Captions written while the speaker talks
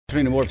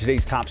Turning to more of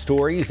today's top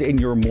stories in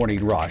your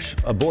morning rush.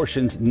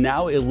 Abortions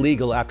now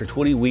illegal after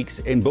 20 weeks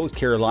in both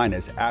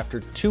Carolinas after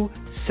two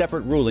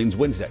separate rulings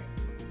Wednesday.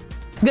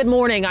 Good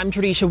morning. I'm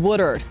Tradisha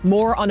Woodard.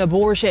 More on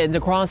abortions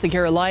across the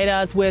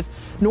Carolinas, with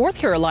North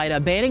Carolina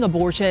banning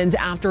abortions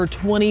after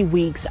 20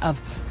 weeks of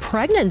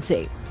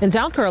pregnancy. In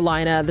South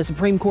Carolina, the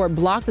Supreme Court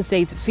blocked the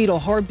state's fetal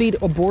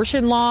heartbeat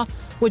abortion law,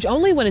 which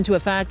only went into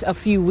effect a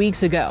few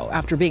weeks ago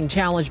after being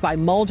challenged by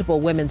multiple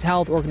women's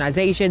health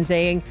organizations,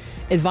 saying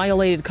it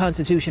violated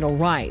constitutional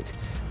rights.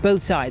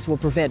 Both sides will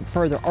prevent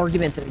further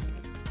arguments.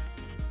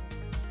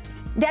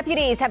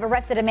 Deputies have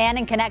arrested a man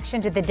in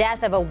connection to the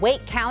death of a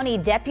Wake County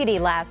deputy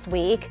last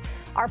week.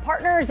 Our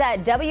partners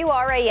at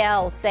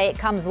WRAL say it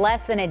comes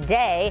less than a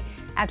day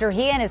after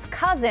he and his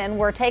cousin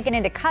were taken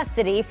into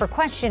custody for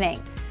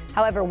questioning.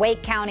 However,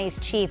 Wake County's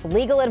chief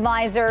legal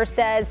advisor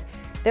says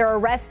they're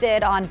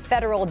arrested on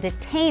federal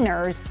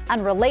detainers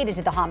unrelated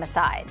to the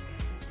homicide.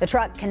 The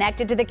truck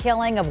connected to the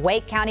killing of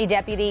Wake County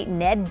Deputy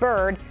Ned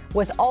Byrd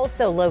was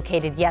also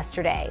located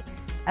yesterday.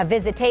 A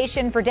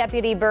visitation for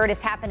Deputy Byrd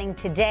is happening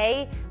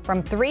today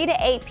from 3 to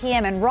 8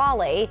 p.m. in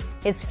Raleigh.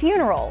 His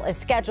funeral is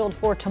scheduled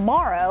for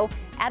tomorrow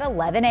at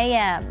 11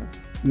 a.m.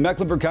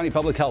 Mecklenburg County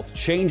Public Health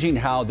changing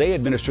how they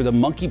administer the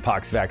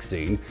monkeypox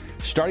vaccine.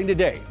 Starting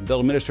today,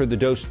 they'll administer the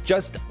dose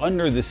just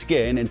under the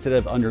skin instead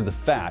of under the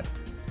fat.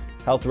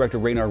 Health Director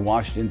Raynard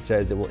Washington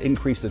says it will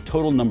increase the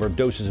total number of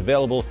doses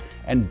available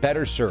and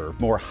better serve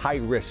more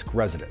high-risk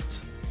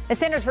residents. The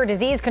Centers for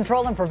Disease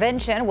Control and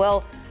Prevention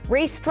will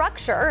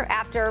restructure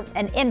after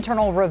an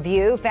internal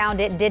review found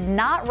it did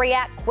not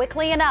react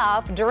quickly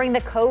enough during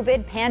the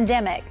COVID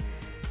pandemic.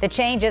 The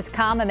changes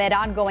come amid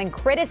ongoing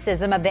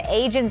criticism of the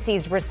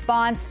agency's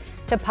response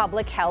to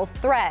public health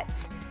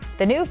threats.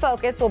 The new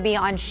focus will be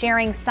on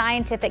sharing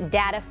scientific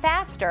data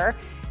faster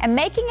and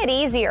making it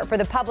easier for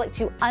the public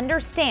to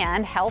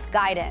understand health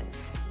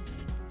guidance.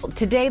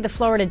 Today, the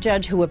Florida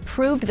judge who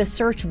approved the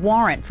search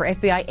warrant for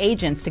FBI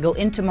agents to go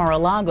into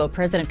Mar-a-Lago,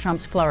 President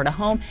Trump's Florida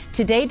home,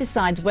 today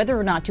decides whether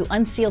or not to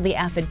unseal the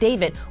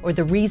affidavit or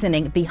the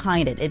reasoning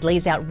behind it. It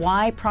lays out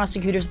why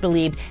prosecutors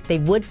believed they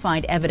would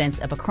find evidence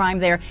of a crime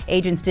there.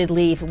 Agents did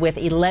leave with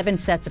 11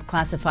 sets of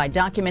classified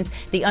documents.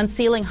 The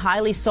unsealing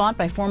highly sought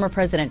by former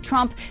President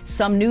Trump,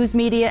 some news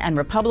media and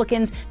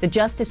Republicans. The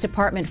Justice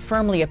Department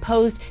firmly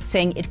opposed,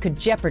 saying it could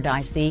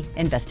jeopardize the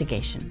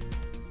investigation.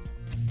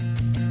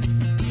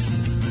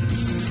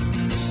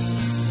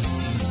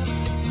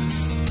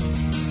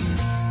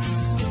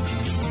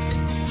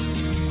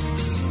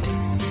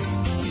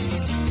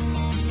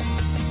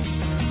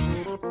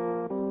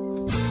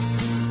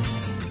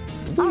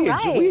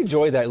 We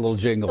enjoy that little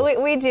jingle.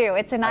 We do.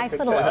 It's a nice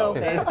little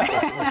open.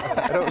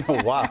 I don't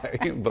know why,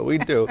 but we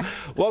do.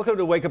 Welcome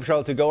to Wake Up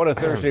Charlotte to Go on a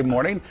Thursday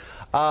morning.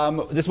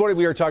 This morning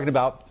we are talking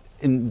about,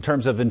 in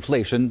terms of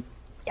inflation,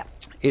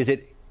 is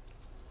it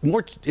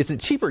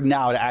cheaper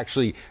now to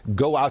actually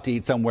go out to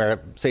eat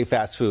somewhere, say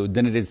fast food,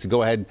 than it is to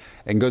go ahead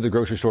and go to the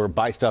grocery store,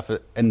 buy stuff,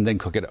 and then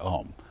cook it at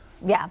home?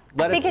 Yeah.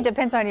 I think it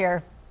depends on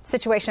your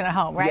situation at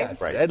home, right?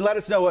 Yes, right. And let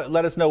us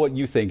know what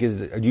you think.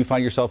 Do you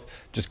find yourself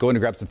just going to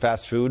grab some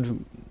fast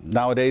food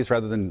nowadays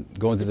rather than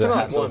going to the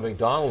hassle of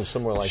McDonald's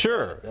somewhere like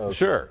that? Okay.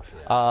 Sure.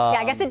 Yeah,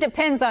 I guess it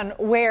depends on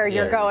where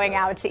you're going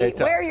out to eat,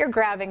 where you're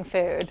grabbing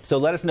food. So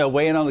let us know.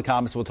 Weigh in on the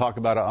comments. We'll talk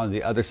about it on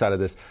the other side of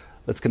this.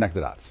 Let's connect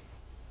the dots.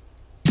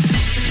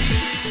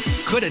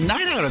 Could a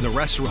night out at the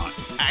restaurant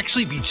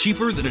actually be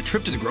cheaper than a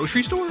trip to the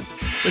grocery store?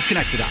 Let's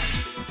connect the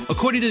dots.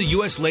 According to the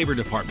U.S. Labor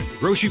Department,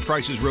 grocery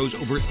prices rose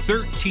over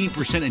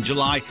 13% in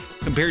July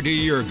compared to a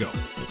year ago,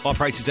 while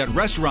prices at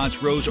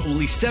restaurants rose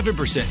only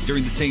 7%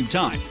 during the same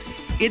time.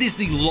 It is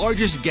the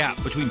largest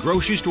gap between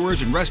grocery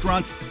stores and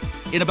restaurants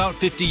in about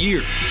 50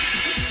 years.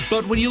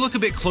 But when you look a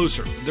bit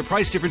closer, the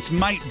price difference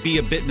might be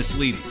a bit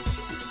misleading.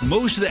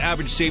 Most of the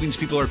average savings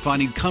people are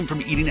finding come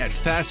from eating at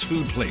fast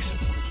food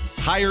places.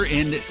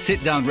 Higher-end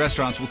sit-down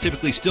restaurants will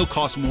typically still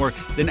cost more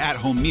than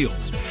at-home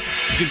meals.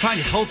 You can find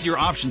healthier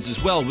options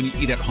as well when you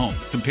eat at home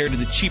compared to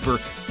the cheaper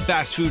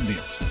fast food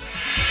meals.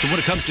 So when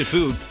it comes to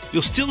food,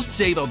 you'll still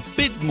save a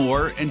bit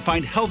more and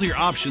find healthier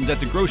options at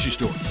the grocery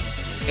store.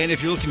 And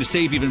if you're looking to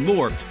save even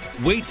more,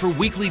 wait for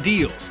weekly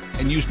deals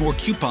and use more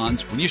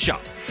coupons when you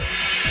shop.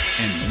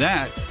 And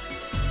that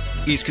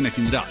is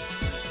Connecting the Dots.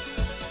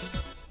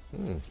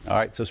 All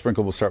right, so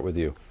Sprinkle, we'll start with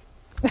you.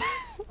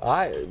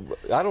 I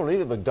don't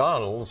eat at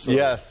McDonald's. So,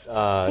 yes.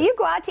 Do you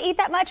go out to eat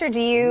that much, or do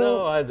you?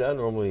 No,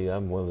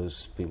 I'm one of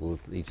those people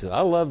who eats.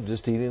 I love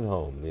just eating at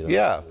home. You know?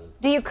 Yeah.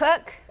 Do you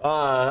cook?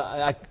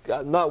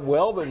 Not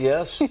well, but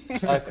yes,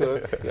 I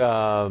cook.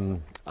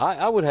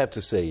 I would have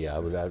to say, yeah.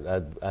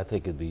 I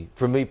think it'd be,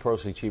 for me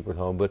personally, cheaper at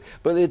home.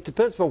 But it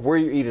depends on where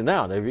you're eating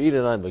out. If you're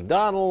eating at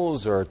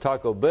McDonald's or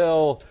Taco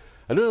Bell,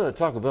 I know that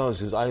Taco Bell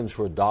has items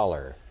for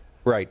 $1.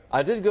 Right.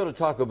 I did go to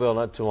Taco Bell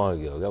not too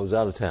long ago. I was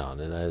out of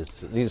town, and I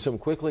needed something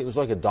quickly. It was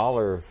like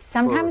 $1.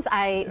 Sometimes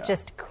I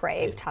just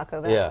crave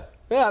Taco Bell. Yeah.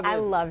 Yeah, I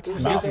love to.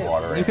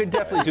 You could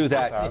definitely do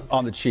that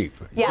on the cheap.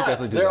 Yeah.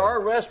 Definitely do There that.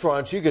 are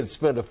restaurants you can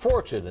spend a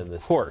fortune in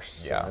this. Of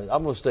course. Yeah.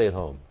 I'm going to stay at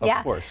home.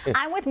 Yeah. course.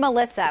 I'm with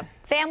Melissa.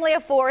 Family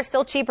of 4,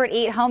 still cheaper to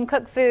eat home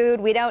cooked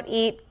food. We don't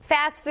eat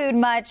fast food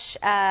much.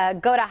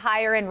 Go to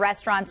higher end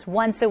restaurants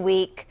once a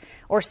week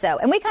or so.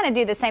 And we kind of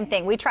do the same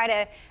thing. We try to,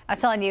 I was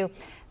telling you,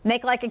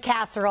 make like a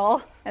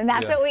casserole. And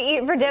that's what we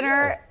eat for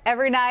dinner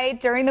every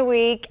night during the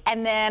week.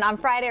 And then on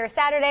Friday or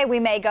Saturday, we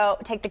may go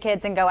take the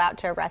kids and go out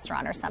to a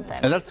restaurant or something.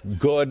 And that's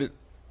good,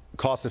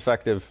 cost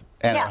effective,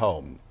 and at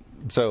home.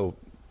 So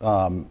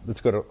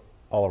let's go to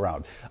all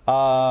around.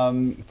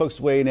 Folks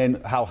weighing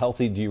in, how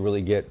healthy do you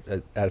really get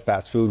at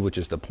fast food, which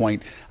is the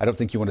point. I don't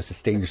think you want to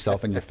sustain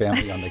yourself and your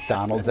family on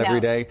McDonald's every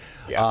day.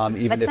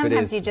 Even but if sometimes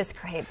it is, you just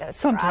crave those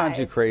sometimes fries.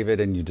 you crave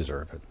it and you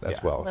deserve it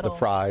as well. The Little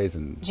fries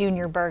and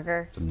Junior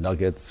burger. some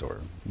nuggets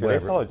or Do whatever.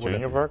 they sell a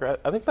Junior burger?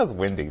 I think that's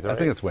Wendy's, right? I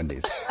think it's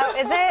Wendy's. Oh,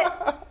 is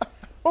it?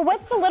 Well,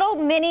 what's the little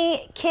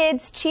mini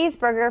kids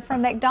cheeseburger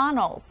from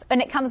McDonald's?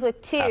 And it comes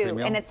with 2, Happy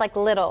Meal? and it's like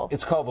little.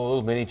 It's called the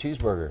little mini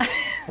cheeseburger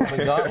from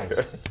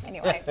McDonald's.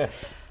 Anyway.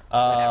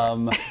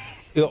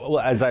 Well,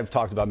 as I've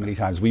talked about many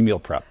times, we meal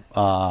prep,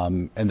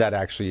 and that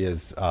actually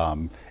is.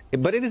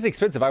 But it is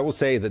expensive. I will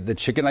say that the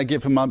chicken I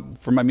get for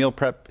my meal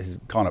prep has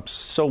gone up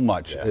so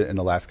much in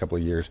the last couple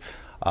of years.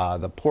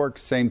 The pork,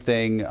 same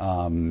thing.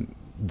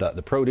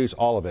 The produce,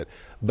 all of it.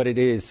 But it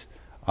is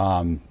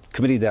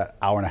committing that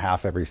hour and a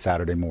half every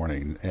Saturday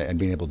morning and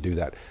being able to do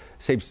that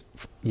saves,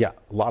 a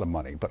lot of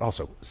money, but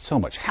also so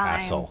much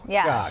hassle.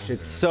 Yeah. Gosh,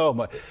 it's so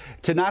much.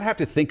 To not have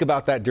to think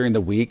about that during the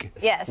week,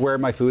 Yes. where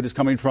my food is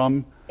coming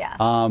from.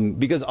 Yeah.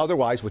 Because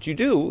otherwise, what you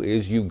do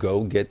is you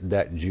go get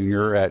that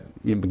Junior at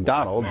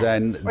McDonald's,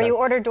 Or you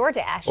order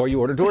DoorDash. or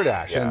you order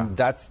DoorDash, and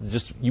that's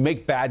just, you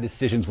make bad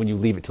decisions when you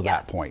leave it till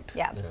that point.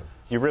 Yeah.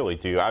 You really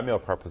do. I meal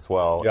prep as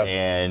well, Yep.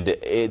 and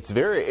it's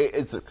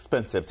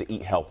expensive to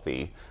eat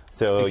healthy.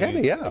 So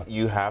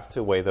you have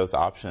to weigh those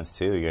options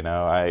too.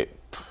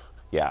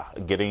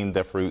 Getting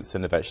the fruits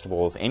and the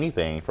vegetables,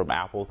 anything from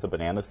apples to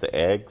bananas to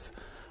eggs,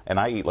 and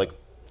I eat like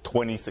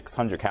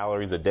 2,600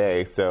 calories a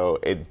day. So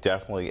it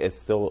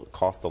still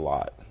costs a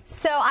lot.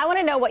 So I want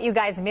to know what you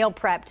guys meal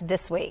prepped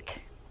this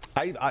week.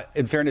 I,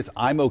 in fairness,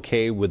 I'm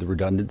okay with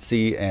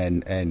redundancy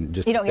and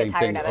just You the don't get same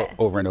tired thing of it.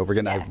 over and over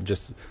again. Yeah. I've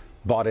just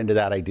bought into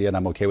that idea and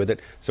I'm okay with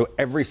it. So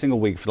every single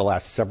week for the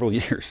last several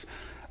years,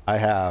 I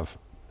have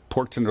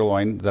pork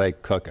tenderloin that I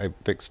cook. I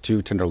fix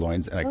 2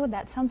 tenderloins. Oh,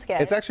 that sounds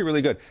good. It's actually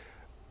really good.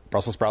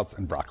 Brussels sprouts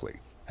and broccoli.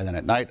 And then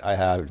at night, I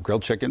have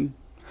grilled chicken,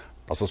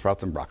 Brussels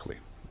sprouts, and broccoli.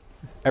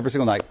 Every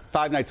single night,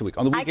 5 nights a week.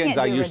 On the weekends,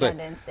 I can't do usually.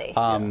 redundancy.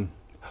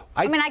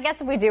 I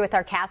guess we do with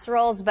our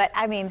casseroles, but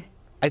I mean,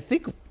 I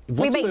think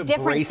once make you different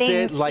embrace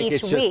things it, like each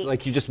it's just week.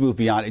 like you just move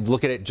beyond it.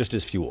 Look at it just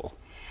as fuel.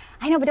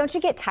 I know, but don't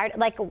you get tired?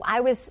 Like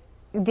I was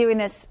doing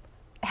this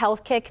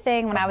health kick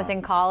thing when I was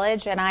in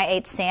college, and I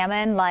ate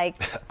salmon. Like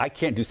I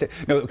can't do salmon.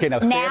 No, okay, now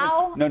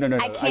Now? salmon. No.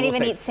 I can't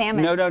even eat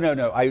salmon.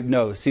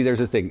 No. See,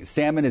 there's a thing.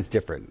 Salmon is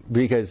different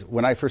because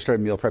when I first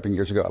started meal prepping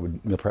years ago, I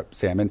would meal prep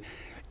salmon.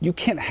 You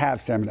can't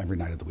have salmon every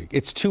night of the week.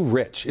 It's too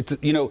rich. It's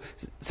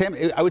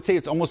salmon. I would say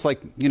it's almost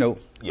like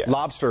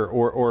lobster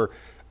or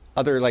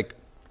other like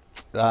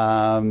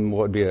what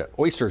would be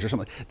oysters or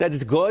something. That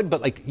is good,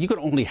 but like you can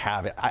only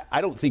have it.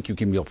 I don't think you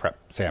can meal prep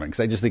salmon because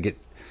I just think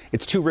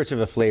it's too rich of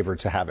a flavor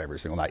to have every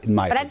single night. In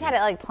my But I opinion. just had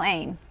it like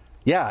plain.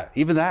 Yeah,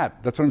 even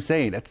that. That's what I'm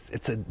saying.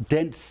 It's a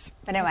dense.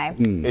 But anyway.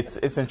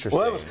 It's interesting.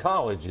 Well, that was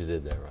college you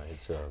did that,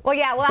 right? So. Well,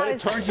 yeah. Well, But it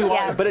turned you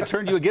on. But it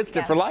turned you against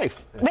it for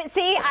life. But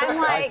see, I'm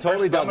like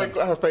totally done it.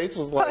 Her face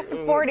was like close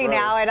to 40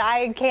 now, and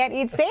I can't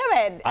eat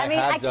salmon. I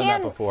have done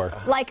that before.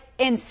 Like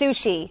in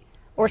sushi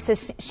or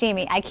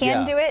sashimi, I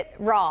can do it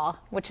raw,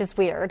 which is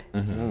weird.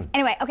 Mm-hmm.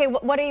 Anyway, okay.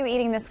 What are you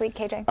eating this week,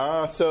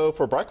 KJ? So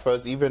for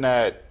breakfast, even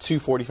at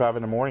 2:45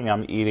 in the morning,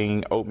 I'm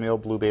eating oatmeal,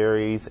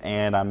 blueberries,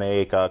 and I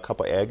make a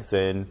couple eggs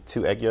and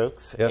 2 egg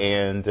yolks. Yep.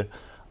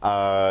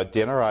 And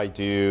dinner, I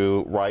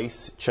do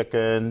rice,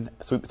 chicken,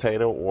 sweet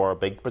potato, or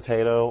baked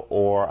potato,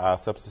 or I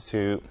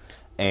substitute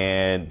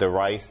and the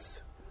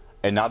rice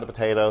and not the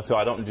potato. So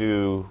I don't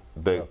do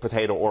the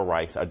potato or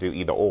rice. I do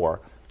either or,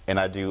 and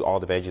I do all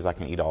the veggies I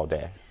can eat all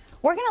day.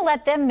 We're going to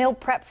let them meal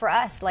prep for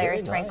us, Larry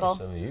Very Sprinkle.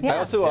 nice. I mean, I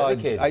also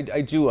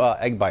I do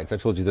egg bites. I've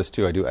told you this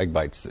too. I do egg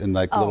bites in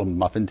like little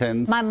muffin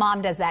tins. My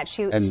mom does that.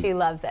 She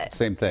loves it.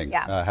 Same thing.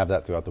 Yeah. Have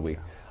that throughout the week.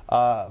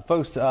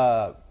 Folks,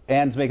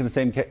 Anne's making the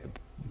same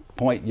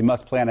point. You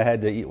must plan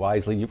ahead to eat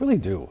wisely. You really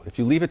do. If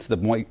you leave it to the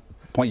point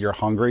you're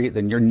hungry,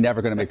 then you're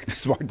never going to make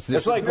smart decisions.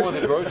 It's like going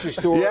to the grocery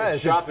store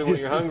and shopping when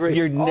you're hungry.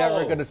 You're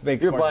never going to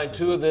make You're smart buying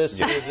decisions. 2 of this,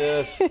 2 of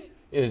this.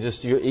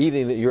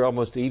 You're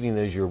almost eating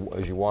as you're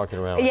walking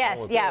around. Yes,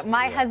 yeah.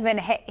 My husband,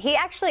 he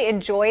actually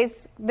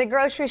enjoys the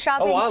grocery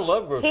shopping. Oh, I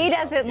love grocery shopping. He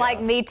doesn't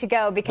like me to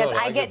go because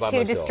I get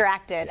too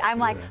distracted. I'm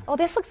like, oh,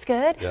 this looks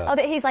good. Yeah.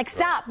 Oh, he's like,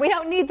 stop. We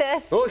don't need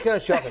this. The only kind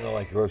of shopping I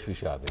like grocery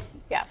shopping.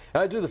 Yeah.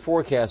 I do the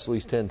forecast at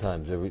least 10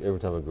 times every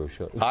time I go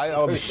shopping.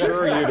 I'm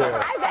sure you do.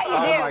 I bet you do.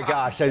 Oh my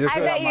gosh! I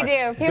bet you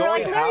do. People are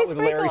like, going out with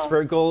Larry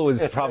Sprinkle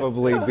would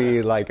probably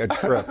be like a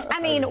trip.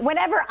 I mean,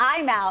 whenever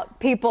I'm out,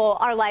 people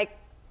are like,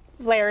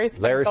 Larry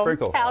Sprinkle. Larry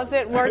Sprinkle. How's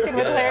it working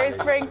with Larry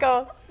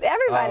Sprinkle?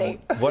 Everybody.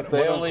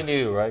 They only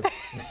knew, right?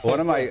 One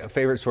of my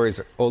favorite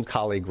stories, old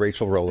colleague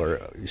Rachel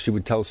Roller, she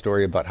would tell a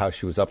story about how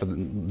she was up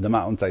in the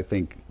mountains, I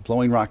think,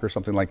 Blowing Rock or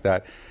something like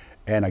that,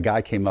 and a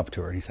guy came up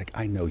to her and he's like,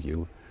 I know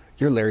you.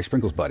 You're Larry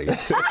Sprinkle's buddy. It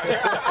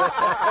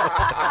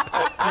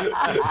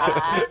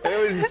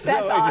was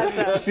so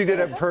awesome. She did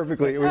it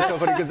perfectly. It was so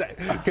funny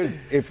because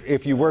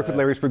if you work with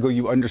Larry Sprinkle,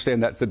 you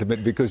understand that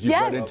sentiment because you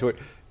run into it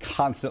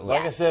constantly.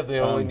 Like I said, they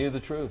only knew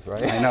the truth,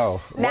 right? I know.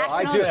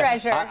 National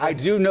treasure. I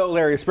do know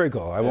Larry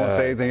Sprinkle. I won't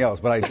say anything else,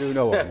 but I do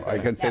know him. I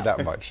can say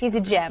that much. He's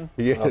a gem.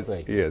 He is. Oh,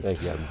 thank you. He is.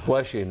 Thank you. I'm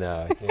blushing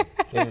now. I can't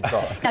even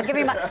talk. Now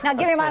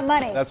give me my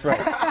money. That's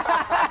right.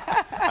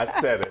 I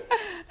said it.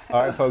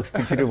 All right, folks,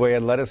 continue to weigh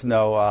in. Let us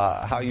know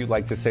how you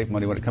like to save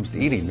money when it comes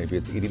to eating. Maybe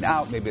it's eating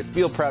out. Maybe it's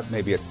meal prep.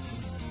 Maybe it's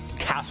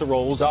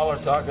casseroles. Dollar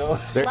taco.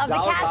 Love the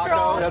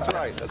casserole. That's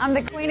right. I'm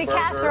the queen of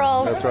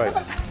casseroles. That's right.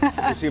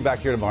 We'll see you back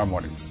here tomorrow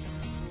morning.